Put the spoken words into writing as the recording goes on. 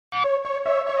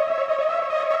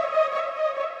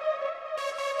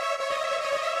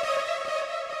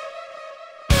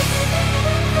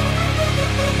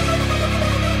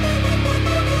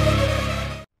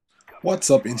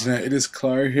What's up, Internet? It is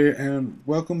Claro here, and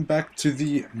welcome back to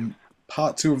the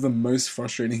part 2 of the most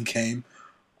frustrating game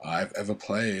I've ever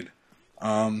played.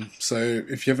 So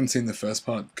if you haven't seen the first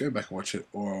part, go back and watch it,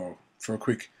 or for a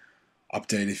quick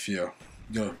update if you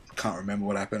can't remember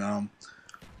what happened.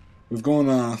 We've gone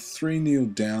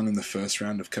 3-0 down in the first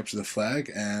round of Capture the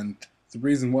Flag, and the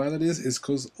reason why that is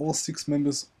because all 6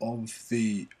 members of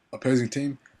the opposing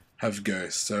team have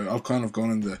ghosts. So I've kind of gone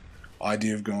in the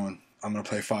idea of going, I'm going to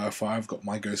play Fire 5, got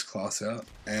my ghost class out,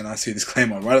 and I see this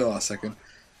claymore right at the last second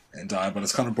and die, but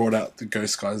it's kind of brought out the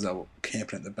ghost guys that were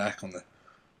camping at the back on the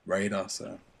radar,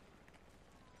 so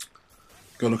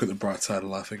go look at the bright side of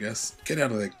life, I guess. Get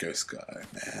out of there, ghost guy,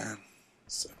 man.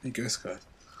 So many ghost guys.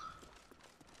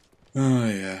 Oh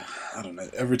yeah, I don't know.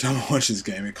 Every time I watch this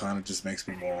game, it kind of just makes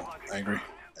me more angry,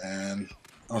 and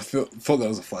I thought that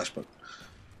was a flash, but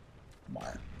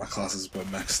my classes were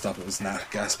maxed up. It was not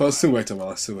gas, but I still worked out well.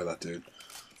 I still with that dude.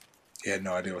 He had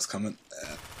no idea what's coming.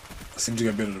 I seem to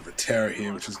get a bit of a terror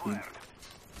here, which is good.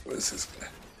 What is this guy?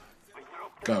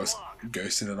 Guy was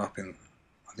ghosting it up in,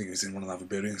 I think he was in one of the other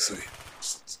buildings, so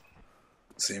just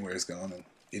seeing where he's going, and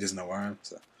he doesn't know where I am,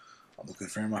 so I'm looking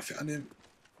for him. I found him.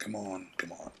 Come on,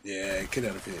 come on. Yeah, get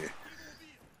out of here.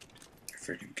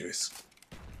 Freaking ghost.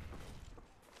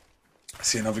 I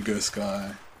see another ghost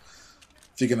guy.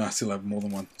 Thinking I still have more than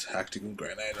one tactical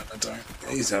grenade, and I don't.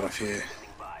 He's out of here.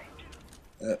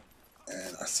 Yep.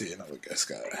 And I see another ghost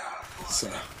guy.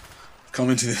 So, come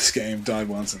into this game, died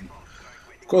once, and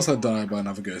of course I died by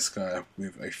another ghost guy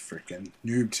with a freaking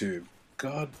noob tube.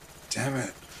 God damn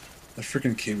it. The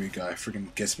freaking Kiwi guy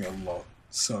freaking gets me a lot.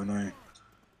 So annoying.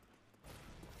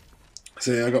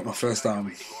 So yeah, I got my first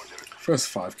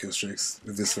 5 kill streaks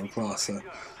with this little class, so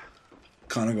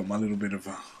kind of got my little bit of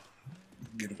a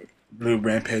little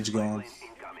rampage going,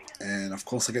 and of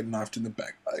course I get knifed in the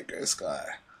back by a ghost guy.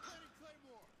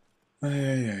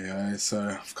 Yeah.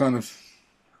 So I've kind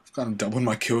of doubled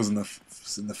my kills in the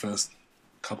first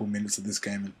couple minutes of this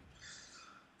game, and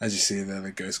as you see there,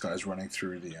 the ghost guy is running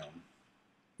through the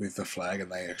with the flag,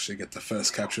 and they actually get the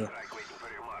first capture.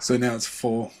 So now it's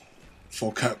four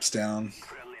caps down,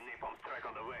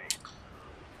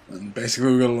 and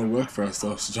basically we've got a lot of work for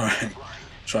ourselves to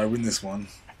try win this one.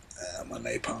 My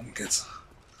napalm gets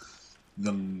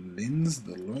the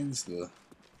loins.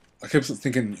 I kept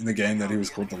thinking in the game that he was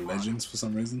called the Legends for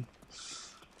some reason.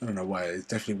 I don't know why. It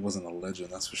definitely wasn't a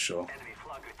legend, that's for sure.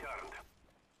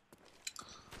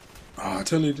 Oh, I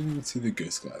totally didn't even see the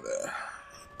ghost guy there.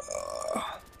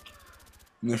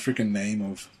 The freaking name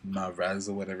of Maraz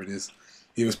or whatever it is,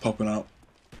 he was popping up,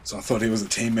 so I thought he was a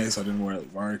teammate, so I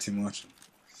didn't worry too much.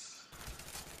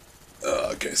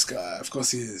 Ghost guy, of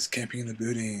course he is, camping in the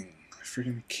building.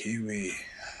 Freaking Kiwi.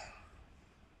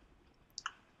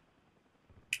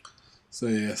 So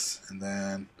yes, and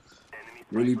then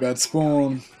really bad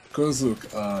spawn. Cause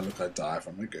look, I die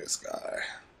from a ghost guy.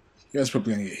 You guys are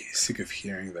probably gonna get sick of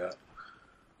hearing that,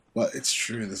 but it's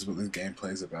true. This is what this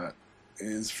gameplay is about.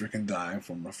 Is freaking dying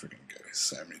from a freaking ghost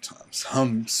so many times.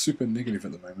 I'm super negative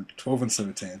at the moment, 12 and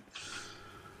 17.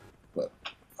 But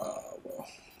well,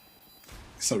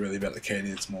 it's not really about the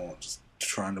KD. It's more just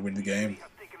trying to win the game.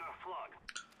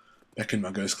 Back in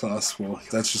my ghost class, well,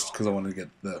 that's just because I wanted to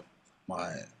get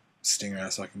my Stinger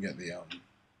out so I can get the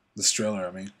Strela.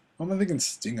 I mean, what am I thinking?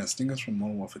 Stinger's from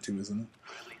Modern Warfare 2, isn't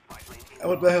it?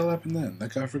 What the hell happened then?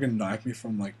 That guy freaking knifed me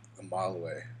from like a mile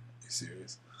away. Are you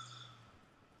serious?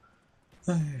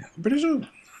 I'm pretty sure,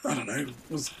 I don't know,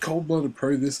 was Cold Blooded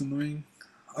Pro this annoying?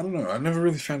 I don't know. I never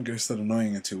really found Ghost that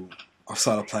annoying until I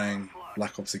started playing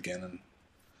Black Ops again, and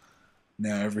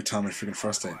now every time it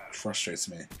freaking frustrates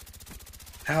me.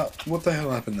 What the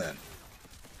hell happened then?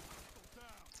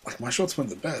 Like, my shots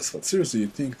weren't the best, but seriously,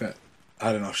 you'd think that I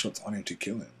had enough shots on him to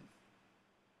kill him.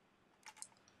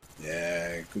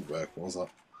 Yeah, good work, balls up.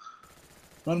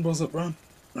 Run, balls up, run!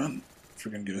 Run!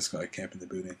 Freaking ghost guy camping the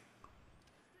building.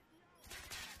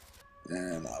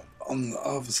 And on the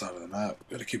other side of the map,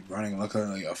 gotta keep running.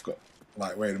 Luckily, I've got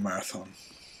lightweight and marathon.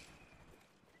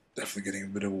 Definitely getting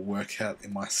a bit of a workout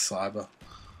in my cyber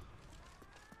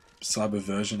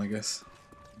version, I guess.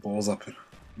 Balls up and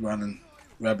running.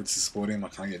 Rabbits is sporting him. I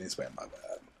can't get in his way. My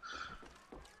bad.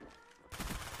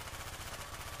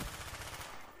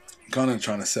 I'm kind of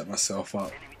trying to set myself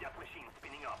up.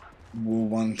 We'll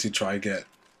want to try get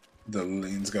the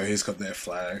Lins go. He's got their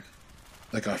flag.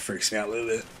 That guy freaks me out a little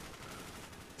bit.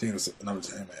 I think it was another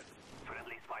teammate.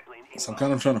 So I'm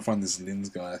kind of trying to find this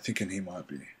Lins guy, thinking he might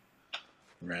be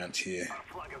around here.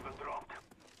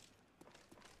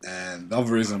 And the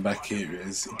other reason I'm back here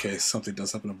is in case something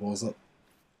does happen to balls up.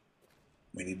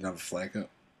 We need another flag up.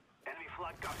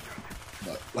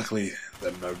 But luckily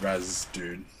that Raz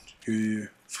dude, who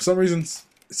for some reason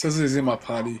it says he's in my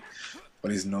party,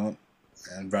 but he's not.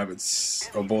 And Rabbits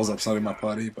or Balls Up's not in my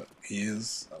party, but he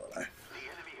is. I don't know.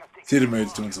 Theater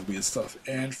mode's doing some weird stuff,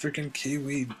 and freaking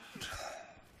Kiwi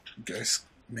Ghost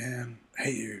man,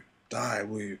 hate you, die,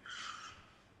 will you?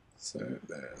 So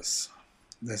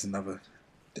there's another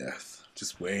death,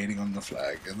 just waiting on the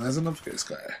flag, and there's another Ghost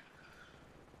guy.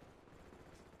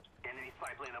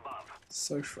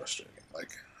 So frustrating.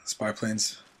 Like, spy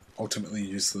planes ultimately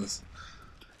useless.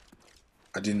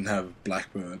 I didn't have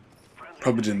Blackbird.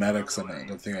 Probably didn't matter because I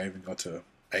don't think I even got to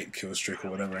 8 kill streak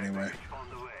or whatever anyway.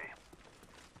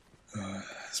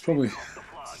 It's probably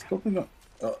not.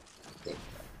 Oh,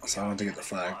 so I want to get the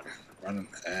flag running,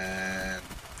 and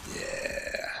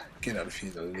yeah, get out of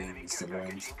here, the leans, the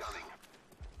loins.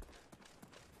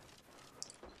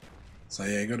 So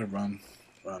yeah, you gotta run,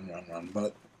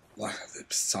 but like the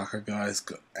Saka guy's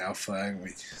got our flag, we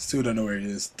still don't know where he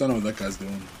is, don't know what that guy's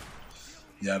doing.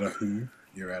 Yadahu,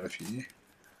 you're out of here.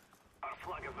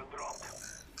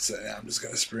 So yeah, I'm just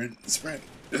gonna sprint, just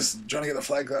trying to get the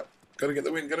flag up. Gotta get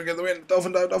the win,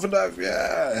 dolphin dive,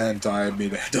 yeah! And die,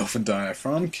 beat a dolphin dive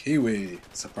from Kiwi.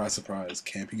 Surprise, surprise,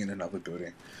 camping in another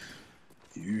building.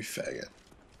 You faggot.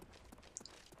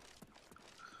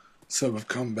 So we've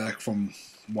come back from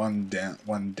one down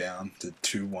to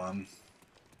 2-1.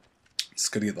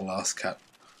 Just gotta get the last cap.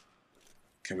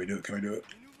 Can we do it?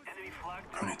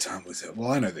 How many times was it?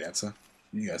 Well, I know the answer.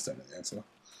 You guys don't know the answer.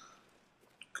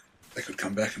 They could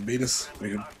come back and beat us.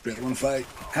 We could beat one flag.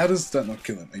 How does that not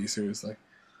kill him? Are you serious? Like,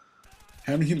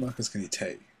 how many hit markers can he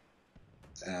take?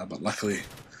 But luckily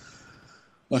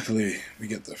we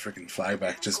get the freaking flag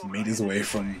back just meters away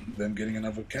from them getting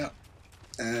another cap.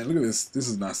 And look at this. This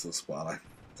is a nice little spot. I like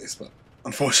this, but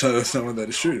unfortunately there's no one there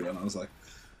to shoot. And I was like,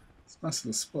 it's a nice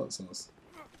little spot. So I was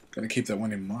gonna keep that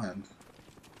one in mind.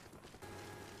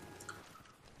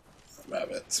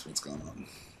 Rabbits, what's going on?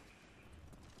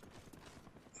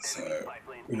 So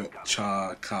we got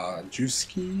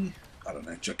Charkajuski, I don't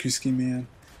know, Jakuski man.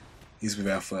 He's with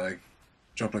our flag.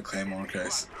 Dropping a claymore in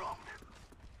case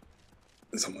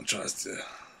someone tries to.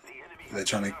 They're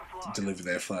trying to deliver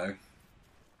their flag.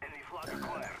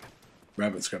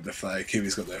 Rabbits grab their flag.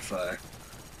 Kiwi's got their flag.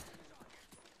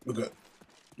 We've got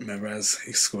Meraz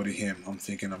escorting him. I'm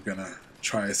thinking I'm gonna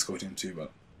try escort him too,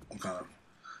 but I'm kind of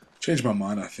changed my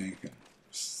mind. I think. And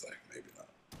just like maybe not.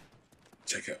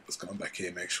 Check out what's going back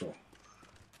here. Make sure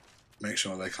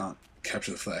they can't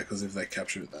capture the flag, because if they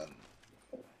capture it, then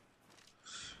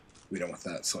we don't want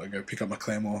that. So I go pick up my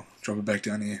claymore, drop it back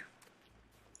down here.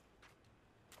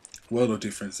 World of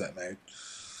difference that made,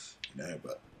 you know,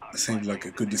 but it seemed like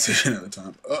a good decision at the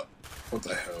time. Oh, what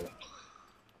the hell?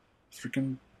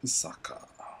 Freaking Saka.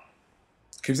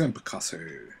 Keeps saying Picasso.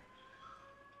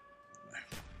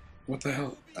 What the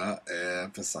hell? Yeah,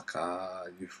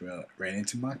 Saka, you ran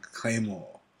into my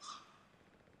claymore.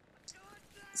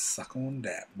 Suck on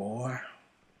that, boy.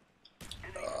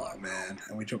 Oh man,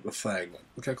 and we dropped the flag.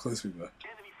 Look how close we were.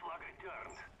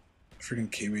 Freaking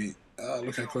Kiwi.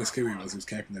 Look how close Kiwi was. He was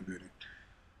camping their booty.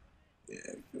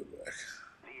 Yeah, good work.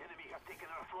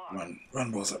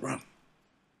 Run, balls up, run.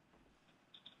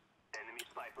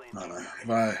 I don't know. If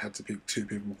I had to pick 2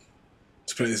 people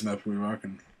to play this map, we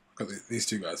reckon got these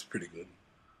 2 guys pretty good.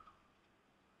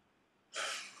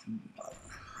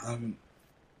 I don't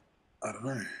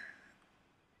know.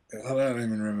 I don't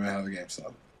even remember how the game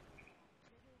started.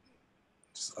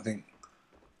 I think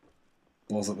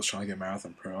Balls Up was trying to get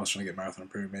Marathon Pro. I was trying to get Marathon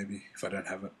Pro maybe, if I don't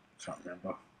have it. Can't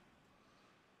remember.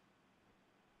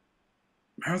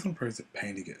 Marathon Pro is a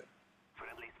pain to get.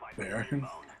 But I reckon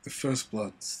the First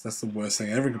Bloods, that's the worst thing.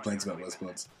 Everyone complains about First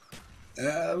Bloods.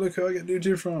 Look who I get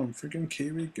Duty from. Freaking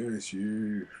Kiwi goes,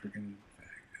 you freaking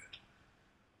faggot.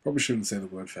 Probably shouldn't say the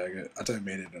word faggot. I don't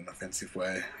mean it in an offensive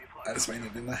way. I just mean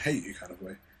it in a hate you kind of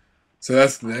way. So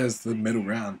there's the middle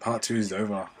round. Part 2 is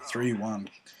over. 3-1.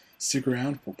 Stick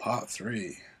around for part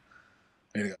 3.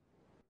 Later, guys.